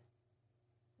that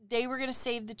they were going to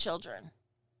save the children.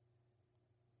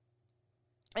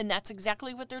 And that's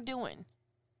exactly what they're doing.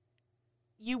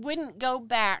 You wouldn't go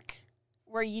back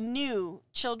where you knew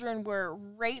children were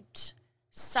raped,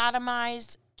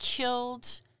 sodomized,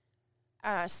 killed,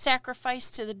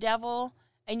 sacrificed to the devil,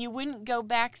 and you wouldn't go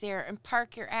back there and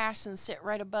park your ass and sit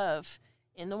right above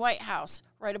in the White House,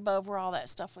 right above where all that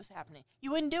stuff was happening.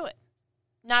 You wouldn't do it.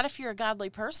 Not if you're a godly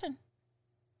person.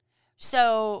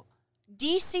 So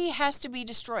D.C. has to be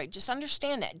destroyed. Just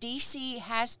understand that. D.C.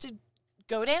 has to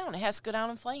go down. It has to go down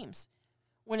in flames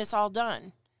when it's all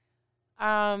done.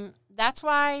 That's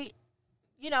why,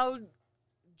 you know,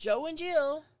 Joe and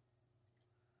Jill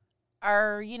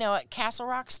are, you know, at Castle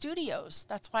Rock Studios.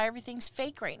 That's why everything's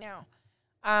fake right now.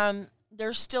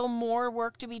 There's still more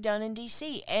work to be done in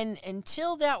D.C. And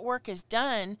until that work is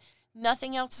done,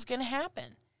 nothing else is going to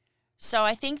happen. So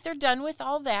I think they're done with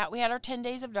all that. We had our 10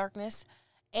 days of darkness.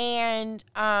 And,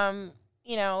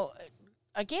 you know,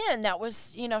 again, that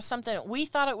was, you know, something we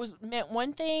thought it was meant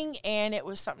one thing, and it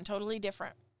was something totally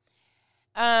different.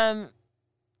 Now,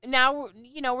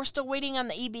 you know, we're still waiting on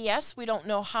the EBS. We don't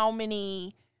know how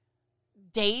many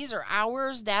days or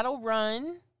hours that'll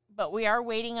run, but we are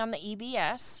waiting on the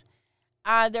EBS.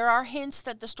 There are hints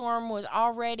that the storm was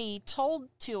already told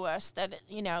to us that,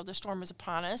 you know, the storm is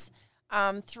upon us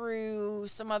through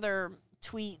some other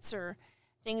tweets or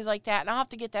things like that. And I'll have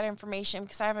to get that information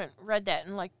because I haven't read that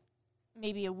in like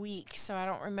maybe a week, so I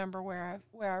don't remember where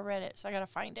I read it. So I got to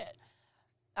find it.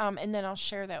 And then I'll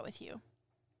share that with you.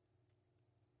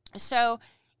 So,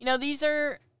 you know, these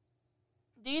are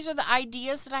these are the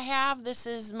ideas that I have. This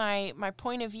is my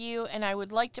point of view, and I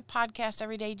would like to podcast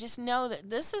every day. Just know that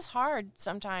this is hard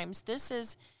sometimes.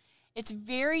 It's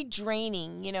very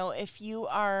draining, if you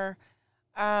are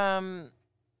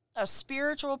a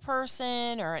spiritual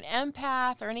person or an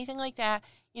empath or anything like that.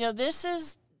 This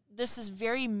is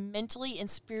very mentally and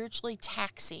spiritually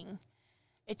taxing.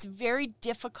 It's very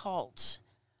difficult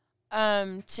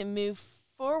to move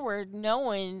forward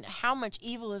knowing how much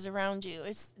evil is around you.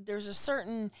 There's a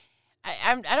certain,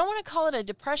 I don't want to call it a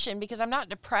depression, because I'm not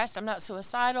depressed, I'm not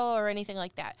suicidal or anything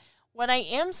like that. What I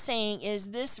am saying is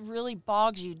this really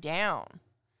bogs you down,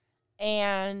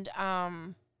 and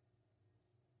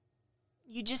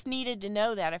you just needed to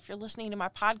know that. If you're listening to my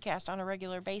podcast on a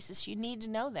regular basis, you need to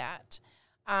know that.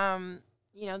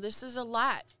 This is a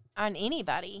lot on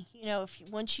anybody.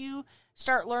 Once you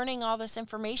start learning all this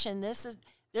information, this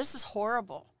is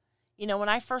horrible. When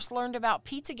I first learned about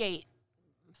Pizzagate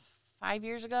 5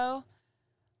 years ago,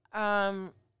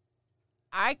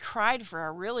 I cried for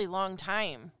a really long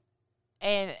time,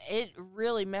 and it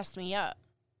really messed me up.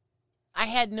 I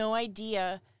had no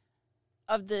idea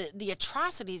of the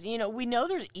atrocities. We know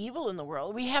there's evil in the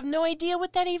world. We have no idea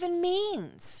what that even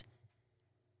means.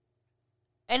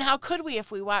 And how could we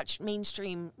if we watch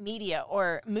mainstream media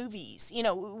or movies?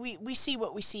 We see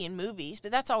what we see in movies, but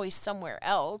that's always somewhere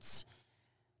else.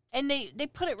 And they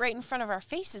put it right in front of our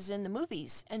faces in the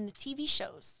movies and the TV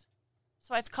shows. That's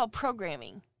why it's called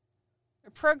programming.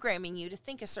 They're programming you to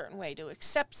think a certain way, to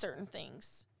accept certain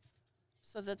things,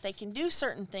 so that they can do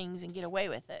certain things and get away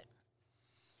with it.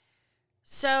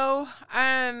 So,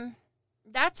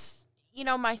 that's,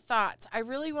 my thoughts. I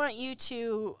really want you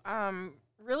to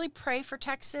really pray for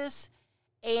Texas,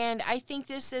 and I think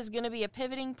this is going to be a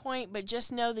pivoting point, but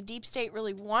just know the deep state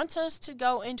really wants us to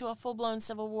go into a full-blown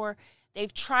civil war.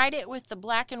 They've tried it with the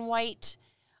black and white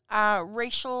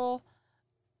racial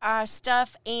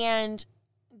stuff, and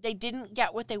they didn't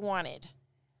get what they wanted.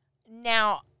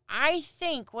 Now, I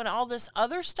think when all this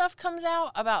other stuff comes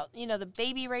out about, the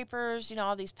baby rapers,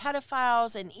 all these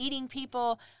pedophiles and eating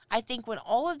people, I think when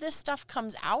all of this stuff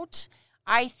comes out,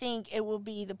 I think it will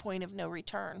be the point of no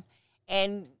return.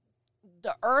 And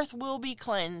the earth will be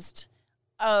cleansed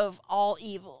of all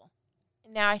evil.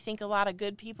 Now, I think a lot of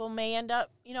good people may end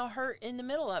up, hurt in the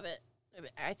middle of it.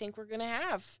 I think we're going to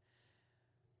have,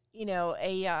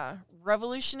 a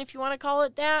revolution, if you want to call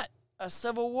it that, a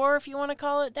civil war, if you want to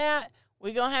call it that.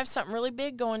 We're going to have something really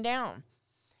big going down.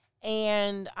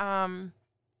 And, I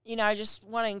just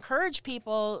want to encourage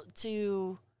people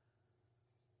to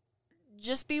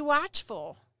just be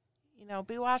watchful.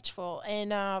 Be watchful.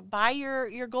 And buy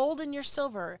your gold and your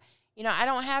silver. I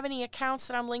don't have any accounts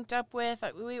that I'm linked up with.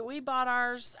 We bought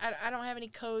ours. I don't have any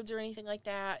codes or anything like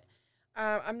that.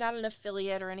 I'm not an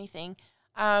affiliate or anything.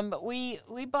 But we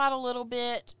bought a little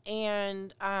bit,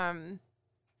 and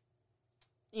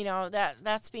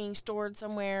that's being stored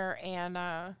somewhere,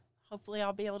 and hopefully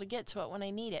I'll be able to get to it when I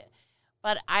need it.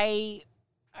 But I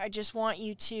just want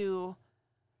you to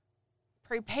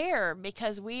prepare,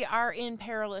 because we are in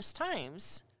perilous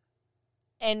times.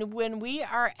 And when we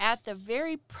are at the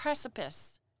very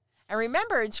precipice, and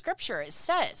remember in Scripture it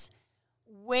says,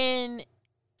 when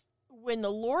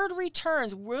the Lord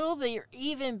returns, will there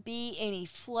even be any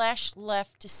flesh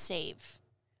left to save?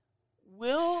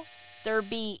 Will there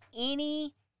be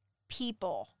any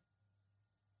people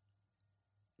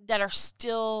that are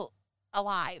still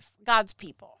alive, God's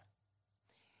people?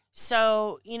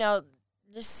 So,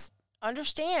 just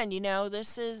understand,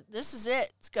 this is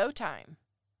it. It's go time.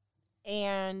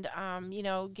 And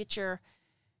get your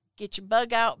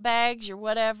bug out bags, your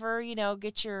whatever,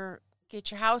 get your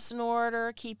house in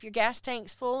order, keep your gas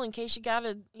tanks full in case you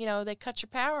gotta, they cut your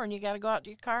power and you gotta go out to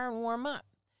your car and warm up.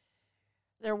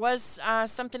 There was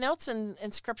something else in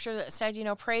Scripture that said,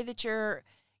 pray that your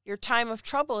time of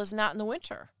trouble is not in the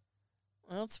winter.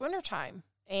 Well, it's wintertime,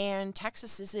 and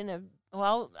Texas is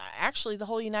actually the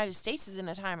whole United States is in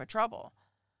a time of trouble.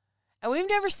 And we've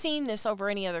never seen this over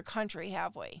any other country,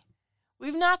 have we?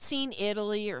 We've not seen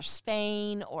Italy or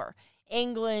Spain or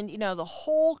England, the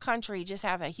whole country just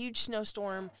have a huge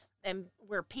snowstorm, and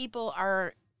where people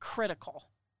are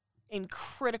in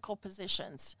critical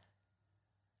positions.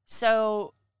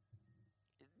 So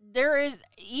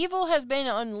evil has been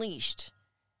unleashed,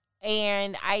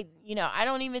 and I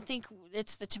don't even think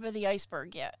it's the tip of the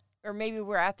iceberg yet, or maybe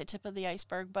we're at the tip of the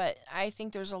iceberg, but I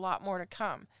think there's a lot more to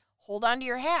come. Hold on to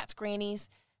your hats, grannies,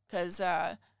 because,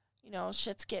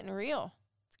 shit's getting real.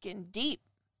 It's getting deep.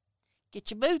 Get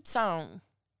your boots on.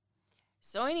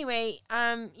 So anyway,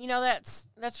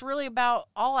 that's really about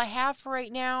all I have for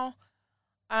right now.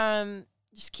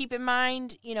 Just keep in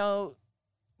mind,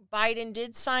 Biden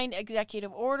did sign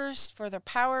executive orders for the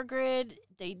power grid.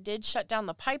 They did shut down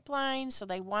the pipeline, so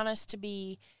they want us to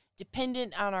be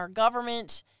dependent on our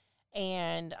government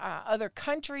and other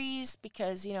countries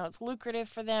because, it's lucrative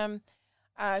for them.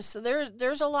 So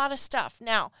there's a lot of stuff.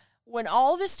 Now, when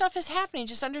all this stuff is happening,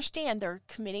 just understand they're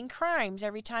committing crimes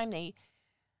every time they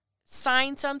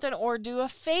sign something or do a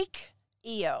fake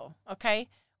EO, okay?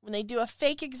 When they do a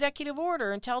fake executive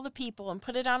order and tell the people and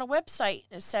put it on a website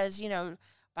that says,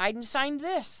 Biden signed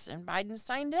this and Biden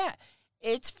signed that.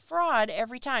 It's fraud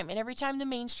every time. And every time the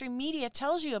mainstream media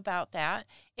tells you about that,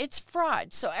 it's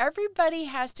fraud. So everybody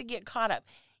has to get caught up.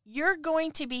 You're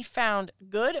going to be found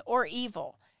good or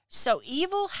evil. So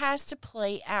evil has to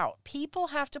play out. People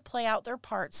have to play out their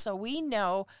parts so we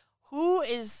know who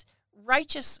is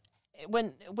righteous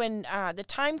when the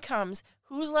time comes,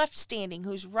 who's left standing,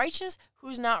 who's righteous,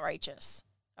 who's not righteous.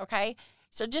 Okay?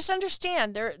 So just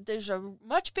understand there's a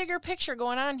much bigger picture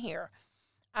going on here.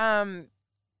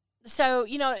 So,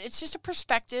 it's just a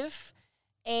perspective.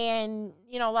 And,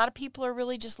 a lot of people are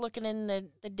really just looking in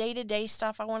the day-to-day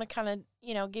stuff. I want to kind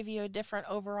of, give you a different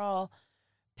overall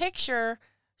picture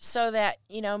so that,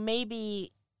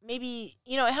 maybe,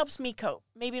 it helps me cope.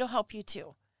 Maybe it'll help you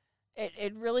too.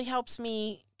 It really helps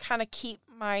me kind of keep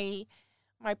my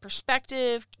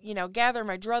perspective, gather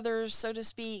my druthers, so to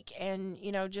speak, and,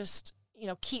 just,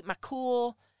 keep my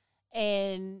cool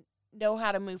and know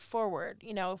how to move forward.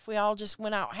 If we all just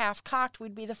went out half-cocked,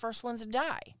 we'd be the first ones to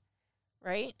die,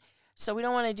 right? So we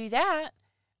don't want to do that.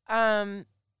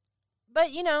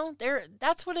 But,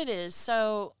 that's what it is.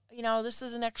 So, this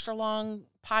is an extra long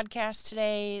podcast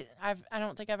today. I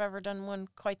don't think I've ever done one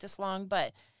quite this long,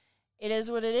 but it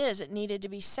is what it is. It needed to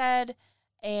be said.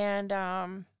 And,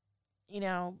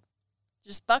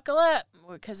 just buckle up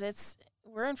because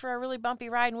we're in for a really bumpy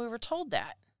ride, and we were told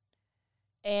that.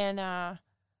 And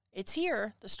it's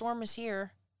here. The storm is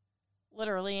here,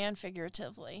 literally and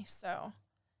figuratively. So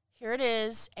here it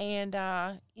is. And,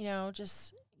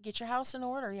 just get your house in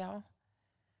order, y'all.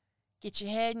 Get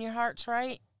your head and your hearts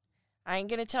right. I ain't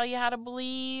going to tell you how to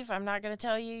believe. I'm not going to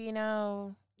tell you, you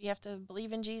have to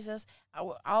believe in Jesus.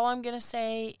 All I'm going to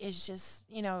say is just,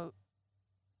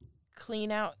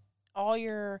 clean out all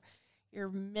your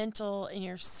mental and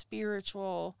your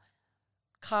spiritual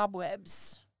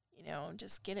cobwebs.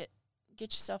 Just get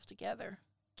yourself together.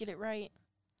 Get it right.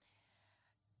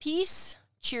 Peace.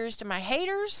 Cheers to my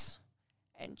haters.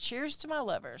 And cheers to my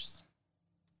lovers.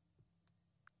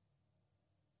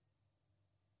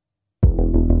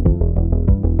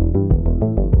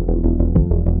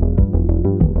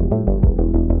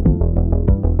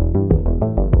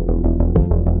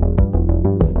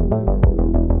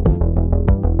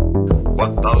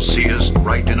 What thou seest,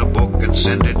 write in a book, and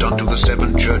send it unto the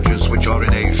 7 churches which are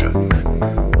in Asia,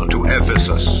 unto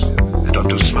Ephesus, and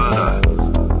unto Smyrna,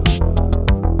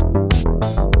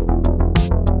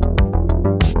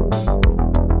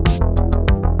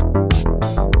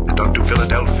 and unto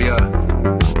Philadelphia,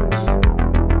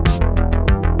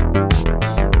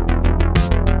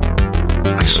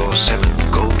 I saw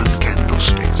 7 golden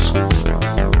candlesticks,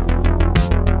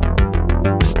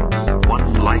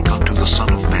 one like unto the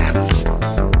Son of Man.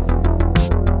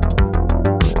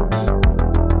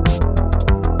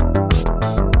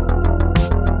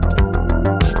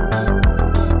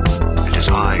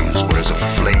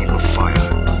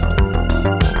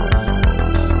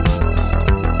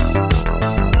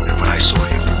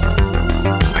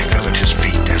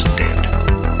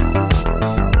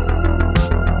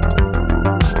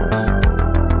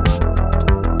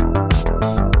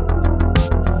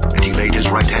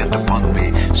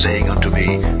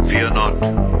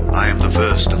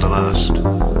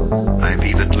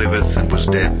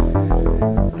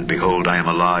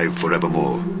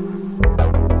 Forevermore.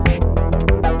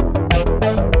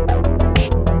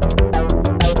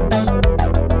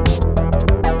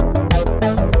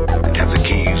 And have the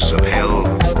keys of hell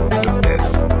and of death.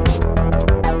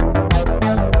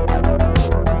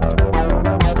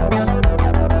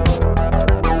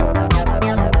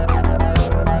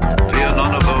 Fear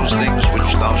none of those things which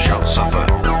thou shalt suffer.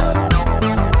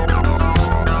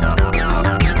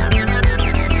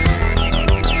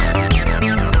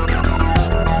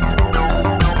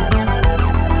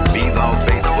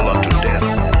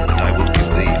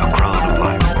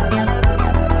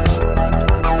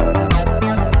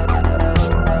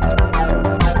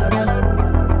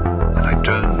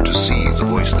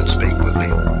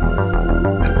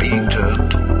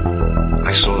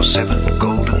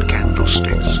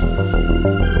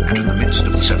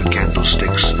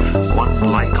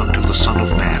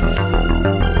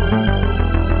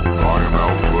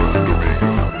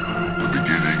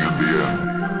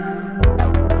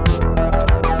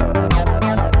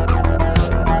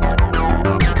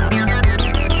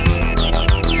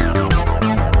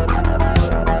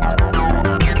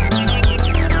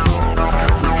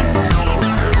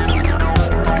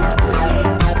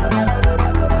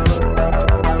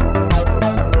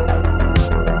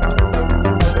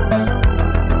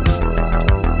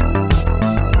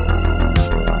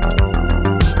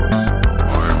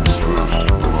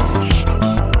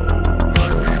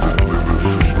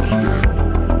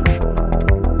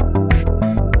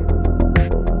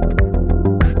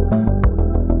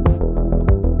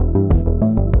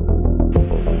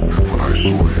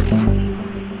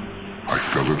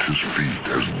 his feet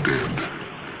as dead.